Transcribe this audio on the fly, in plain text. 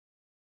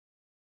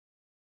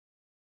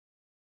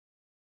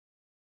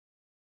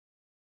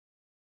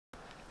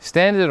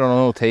Standard on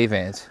all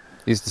Tvans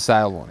is the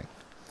sail awning.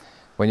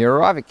 When you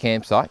arrive at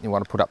campsite and you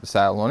want to put up the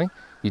sail awning,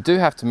 you do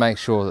have to make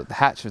sure that the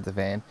hatch of the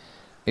van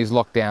is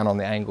locked down on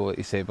the angle that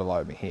you see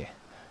below me here.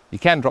 You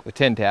can drop the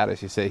tent out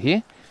as you see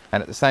here,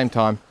 and at the same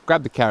time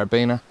grab the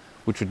carabiner,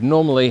 which would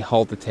normally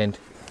hold the tent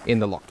in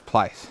the locked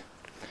place.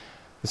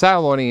 The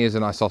sail awning is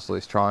an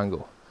isosceles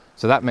triangle,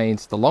 so that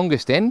means the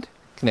longest end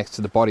connects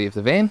to the body of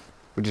the van,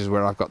 which is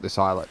where I've got this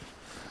eyelet.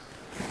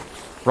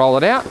 Roll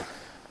it out,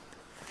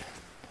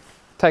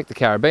 take the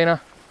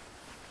carabiner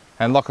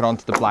and lock it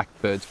onto the black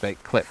bird's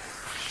beak clip.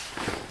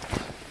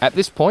 At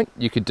this point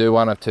you could do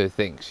one of two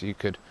things. You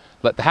could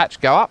let the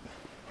hatch go up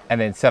and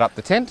then set up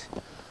the tent,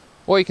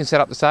 or you can set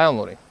up the sail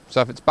awning.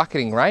 So if it's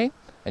bucketing rain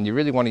and you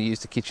really want to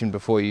use the kitchen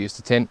before you use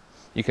the tent,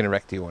 you can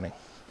erect the awning.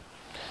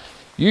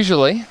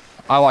 Usually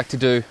I like to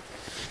do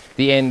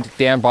the end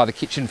down by the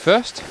kitchen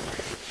first.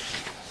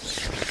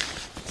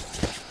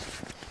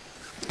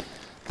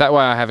 That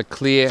way I have a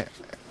clear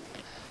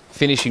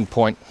finishing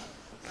point.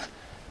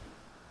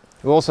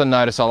 You'll also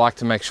notice I like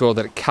to make sure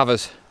that it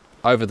covers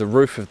over the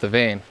roof of the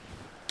van.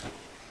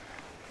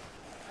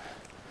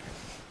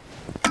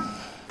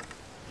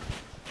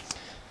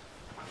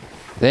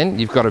 Then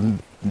you've got a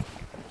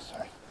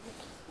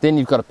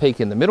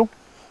peak in the middle.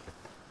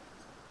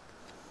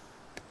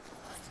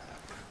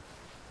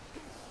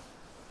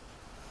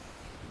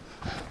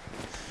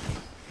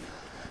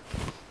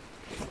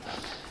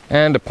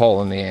 And a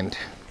pole in the end.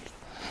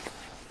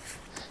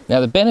 Now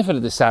the benefit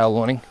of the sail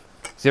awning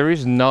is there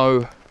is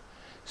no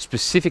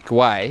specific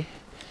way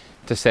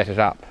to set it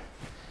up.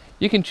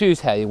 You can choose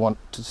how you want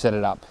to set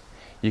it up.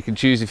 You can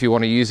choose if you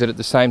want to use it at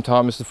the same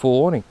time as the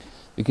full awning,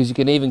 because you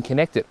can even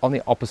connect it on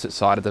the opposite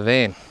side of the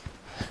van.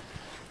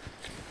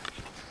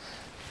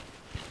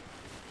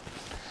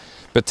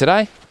 But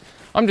today,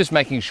 I'm just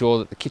making sure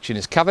that the kitchen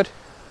is covered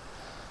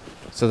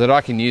so that I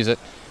can use it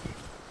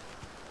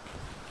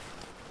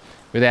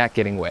without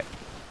getting wet.